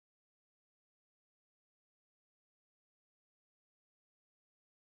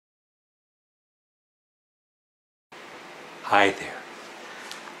Hi there,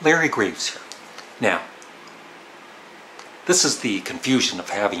 Larry Graves here. Now, this is the confusion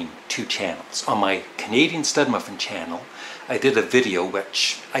of having two channels. On my Canadian Studmuffin channel, I did a video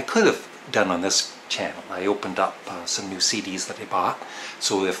which I could have done on this channel. I opened up some new CDs that I bought,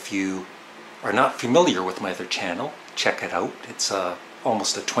 so if you are not familiar with my other channel, check it out. It's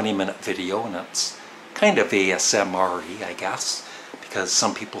almost a 20-minute video, and it's kind of ASMR-y, I guess, because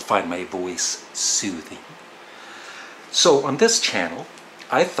some people find my voice soothing. So on this channel,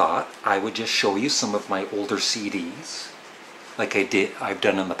 I thought I would just show you some of my older CDs, like I've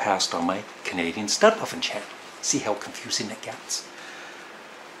done in the past on my Canadian Studmuffin channel. See how confusing it gets?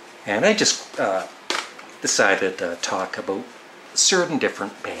 And I just decided to talk about certain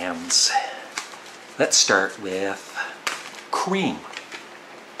different bands. Let's start with Cream.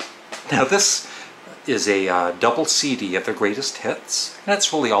 Now this is a double CD of their greatest hits, and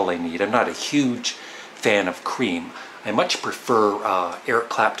that's really all I need. I'm not a huge fan of Cream. I much prefer Eric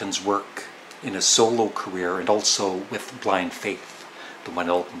Clapton's work in his solo career, and also with Blind Faith, the one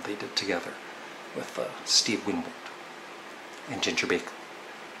album they did together with Steve Winwood and Ginger Baker.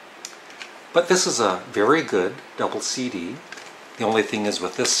 But this is a very good double CD. The only thing is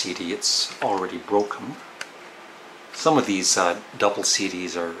with this CD, it's already broken. Some of these double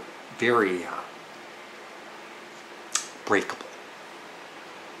CDs are very breakable.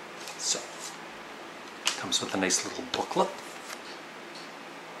 So, comes with a nice little booklet.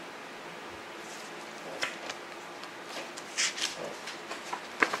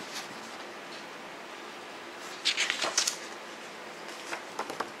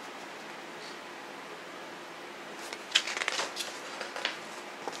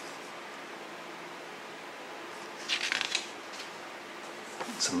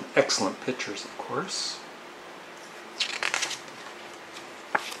 Some excellent pictures, of course.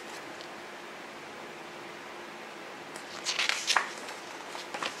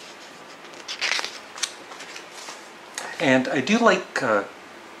 And I do like the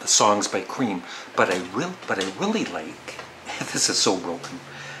songs by Cream, but I really like, this is so broken,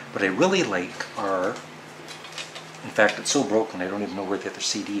 but I really like are, in fact it's so broken I don't even know where the other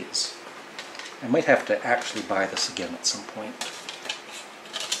CD is. I might have to actually buy this again at some point.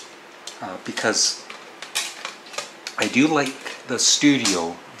 Because I do like the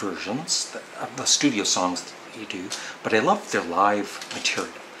studio versions, the studio songs that they do, but I love their live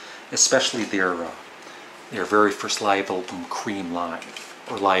material, especially their very first live album, Cream Live,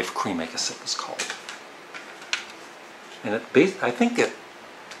 or Live Cream, I guess it was called. And I think it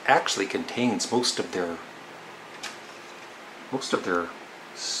actually contains most of their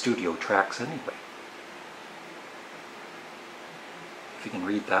studio tracks anyway. If you can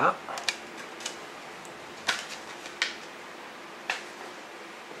read that.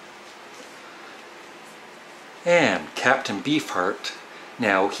 And Captain Beefheart,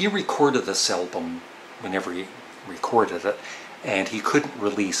 now he recorded this album whenever he recorded it, and he couldn't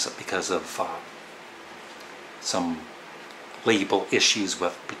release it because of some label issues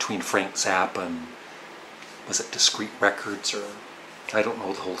between Frank Zappa and, was it Discreet Records, or I don't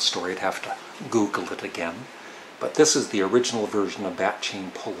know the whole story, I'd have to Google it again. But this is the original version of Bat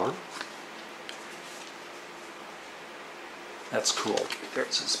Chain Puller. That's cool.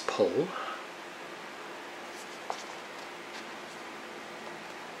 There's his pull.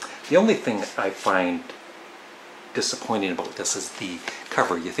 The only thing I find disappointing about this is the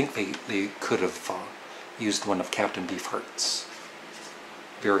cover. You think they could have used one of Captain Beefheart's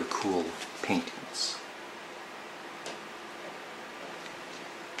very cool paintings.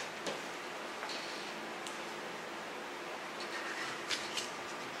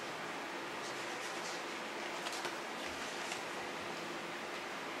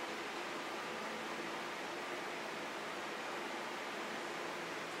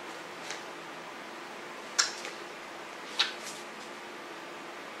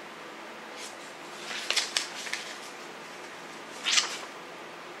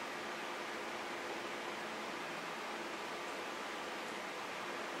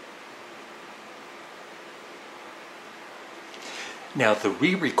 Now the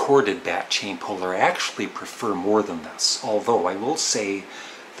re-recorded Bat Chain Puller I actually prefer more than this, although I will say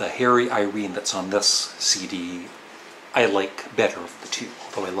the Harry Irene that's on this CD I like better of the two,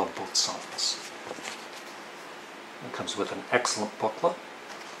 although I love both songs. It comes with an excellent booklet.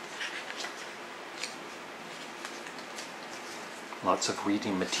 Lots of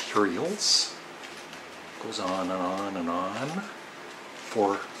reading materials. Goes on and on and on.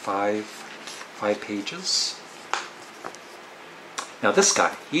 5 pages. Now this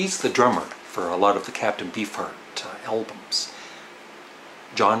guy, he's the drummer for a lot of the Captain Beefheart albums,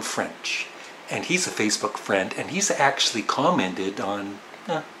 John French. and he's a Facebook friend, and he's actually commented on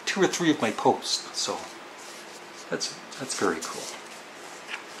 2 or 3 of my posts, so that's very cool.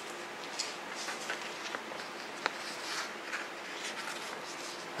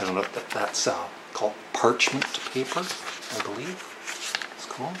 I don't know if that's called parchment paper, I believe. It's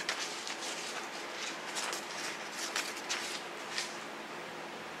cool.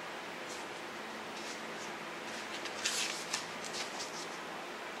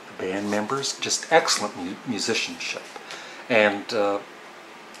 The band members, just excellent musicianship. And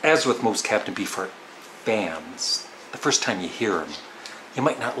as with most Captain Beefheart fans, the first time you hear him, you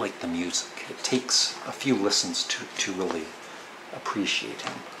might not like the music. It takes a few listens to really appreciate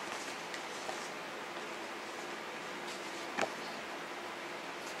him.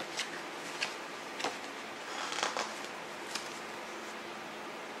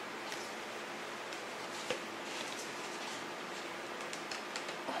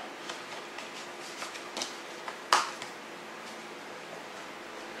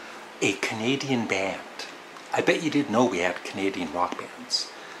 A Canadian band. I bet you didn't know we had Canadian rock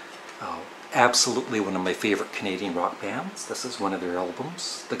bands. Absolutely one of my favorite Canadian rock bands. This is one of their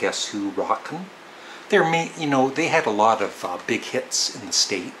albums, the Guess Who Rockin'. They had a lot of big hits in the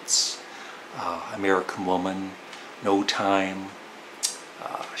States. American Woman, No Time,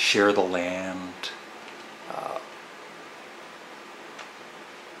 Share the Land.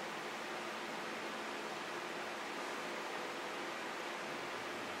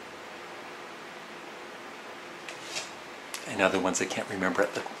 And other ones I can't remember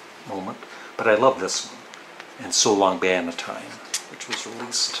at the moment, but I love this one, and So Long Banana Time, which was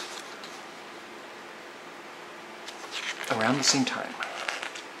released around the same time.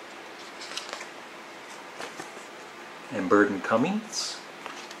 And Burden Cummings,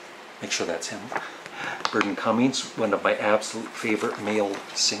 make sure that's him. Burden Cummings, one of my absolute favorite male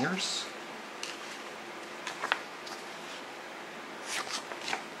singers.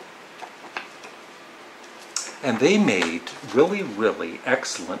 And they made really, really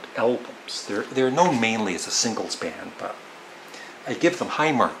excellent albums. They're known mainly as a singles band, but I give them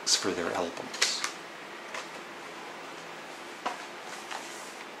high marks for their albums.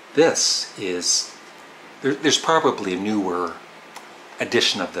 This is, there's probably a newer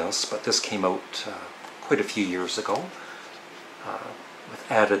edition of this, but this came out quite a few years ago with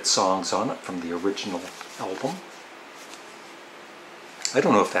added songs on it from the original album. I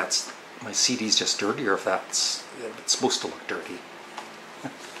don't know if that's my CD's just dirty, or if it's supposed to look dirty.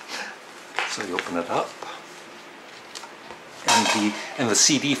 So you open it up, and the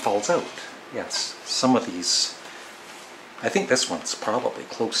CD falls out. Yes, some of these, I think this one's probably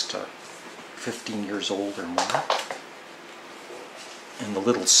close to 15 years old or more. And the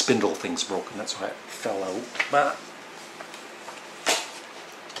little spindle thing's broken, that's why it fell out. But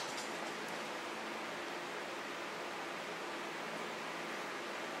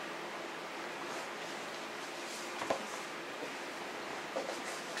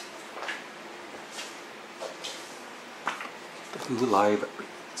Who Live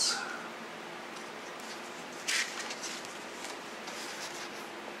Reads.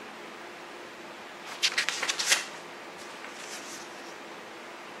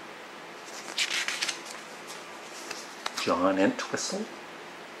 John Entwistle.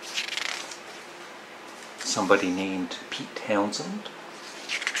 Somebody named Pete Townsend.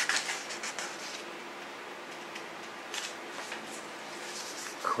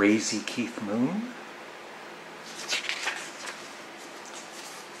 Crazy Keith Moon.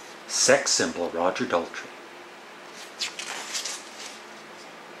 Sex Symbol, Roger Daltrey.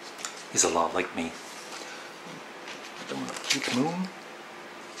 He's a lot like me. Keith Moon.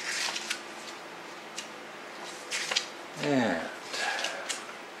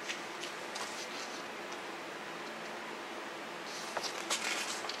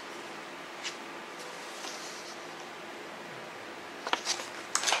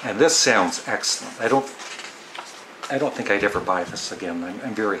 And this sounds excellent. I don't think I'd ever buy this again.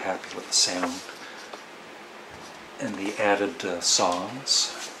 I'm very happy with the sound and the added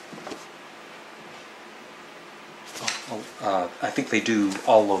songs. I think they do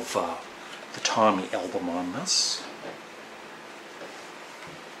all of the Tommy album on this.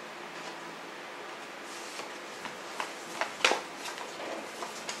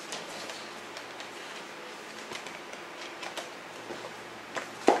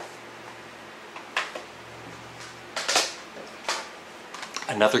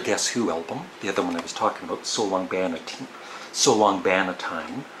 Another Guess Who album, the other one I was talking about, So Long Banana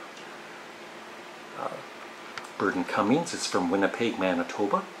Time. Burden Cummings is from Winnipeg,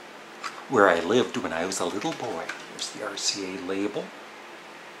 Manitoba, where I lived when I was a little boy. There's the RCA label.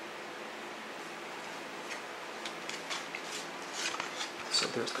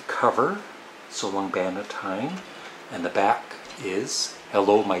 there's the cover, So Long Band of Time, and the back is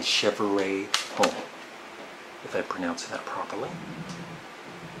Hello My Chevrolet Home, if I'm pronouncing that properly.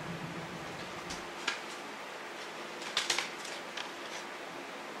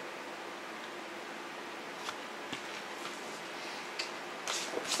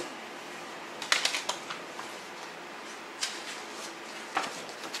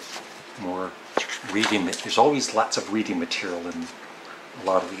 More reading, there's always lots of reading material in a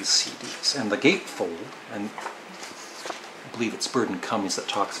lot of these CDs. And the gatefold, and I believe it's Bird and Cummings that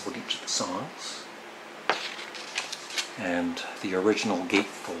talks about each of the songs. And the original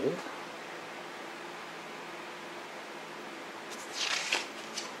gatefold.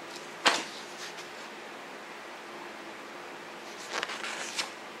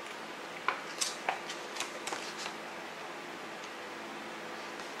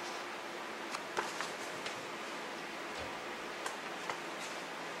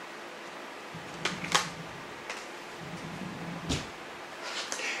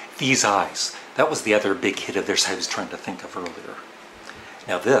 These Eyes. That was the other big hit of theirs I was trying to think of earlier.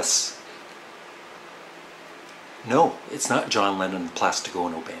 Now this. No, it's not John Lennon and the Plastic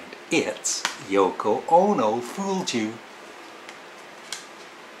Ono Band. It's Yoko Ono Fooled You.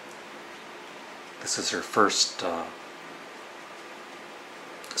 This is her first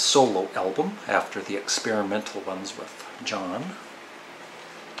solo album after the experimental ones with John.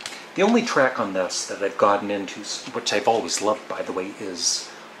 The only track on this that I've gotten into, which I've always loved by the way, is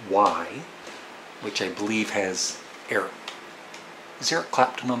Why, which I believe has Eric. Is Eric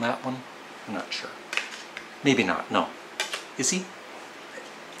Clapton on that one? I'm not sure. Maybe not, no. Is he?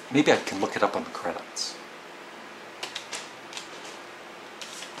 Maybe I can look it up on the credits.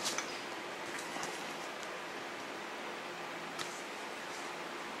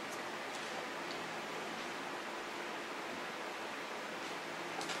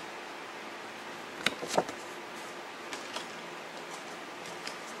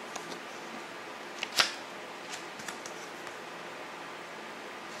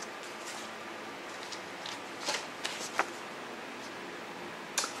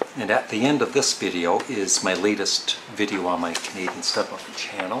 And at the end of this video is my latest video on my Canadian Studmuffin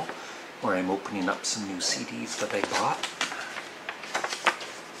channel, where I'm opening up some new CDs that I bought.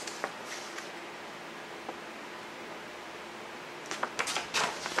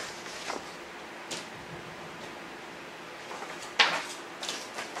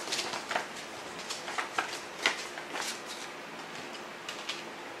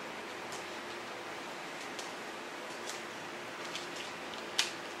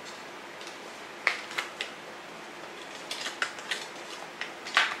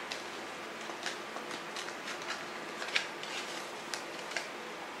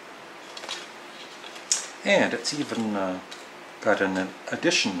 And it's even got an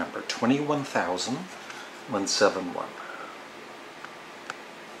edition number, 21,171.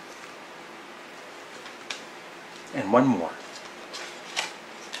 And one more.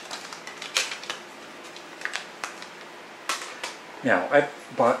 Now, I've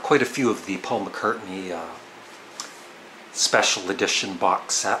bought quite a few of the Paul McCartney special edition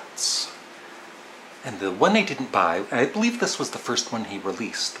box sets. And the one I didn't buy, I believe this was the first one he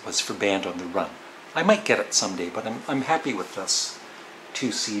released, was for Band on the Run. I might get it someday, but I'm happy with this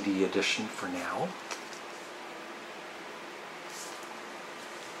 2 CD edition for now.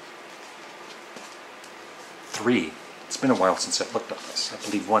 Three. It's been a while since I've looked at this. I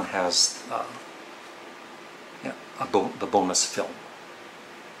believe one has the bonus film.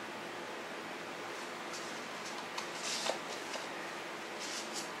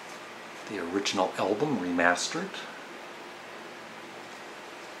 The original album remastered.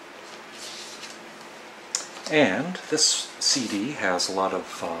 And this CD has a lot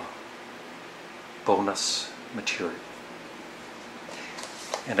of bonus material.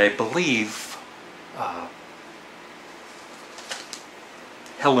 And I believe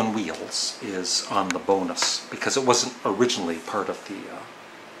Hell on Wheels is on the bonus, because it wasn't originally part of the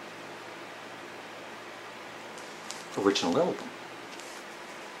original album.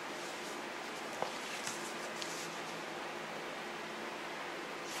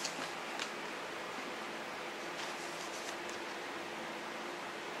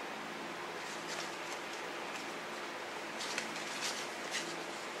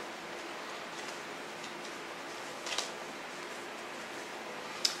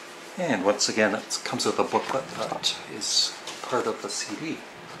 And once again, it comes with a booklet that is part of the CD.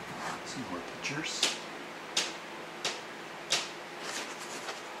 Some more pictures.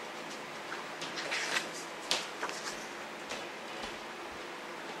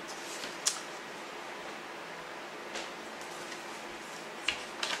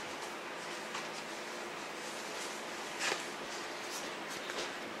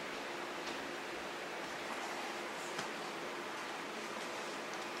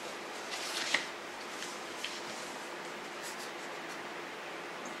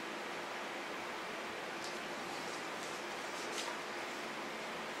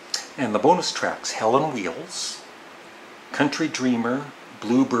 And the bonus tracks, Hell on Wheels, Country Dreamer,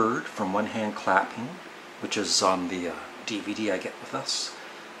 Bluebird from One Hand Clapping, which is on the DVD I get with us,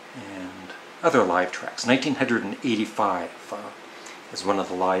 and other live tracks. 1985 is one of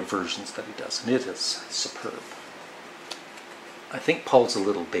the live versions that he does, and it is superb. I think Paul's a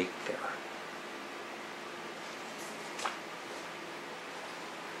little baked there.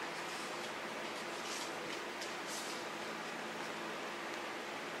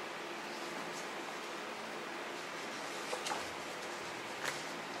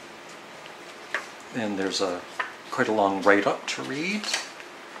 And there's quite a long write-up to read,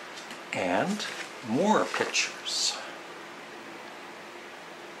 and more pictures.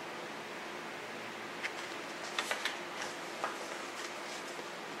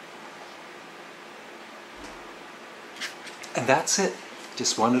 And that's it.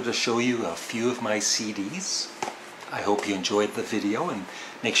 Just wanted to show you a few of my CDs. I hope you enjoyed the video, and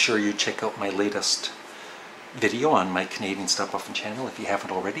make sure you check out my latest video on my Canadian Studmuffin channel if you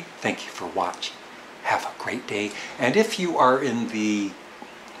haven't already. Thank you for watching. Have a great day. And if you are in the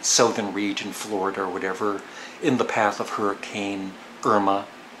southern region, Florida or whatever, in the path of Hurricane Irma,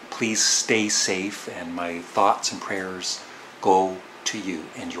 please stay safe, and my thoughts and prayers go to you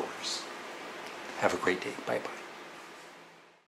and yours. Have a great day. Bye-bye.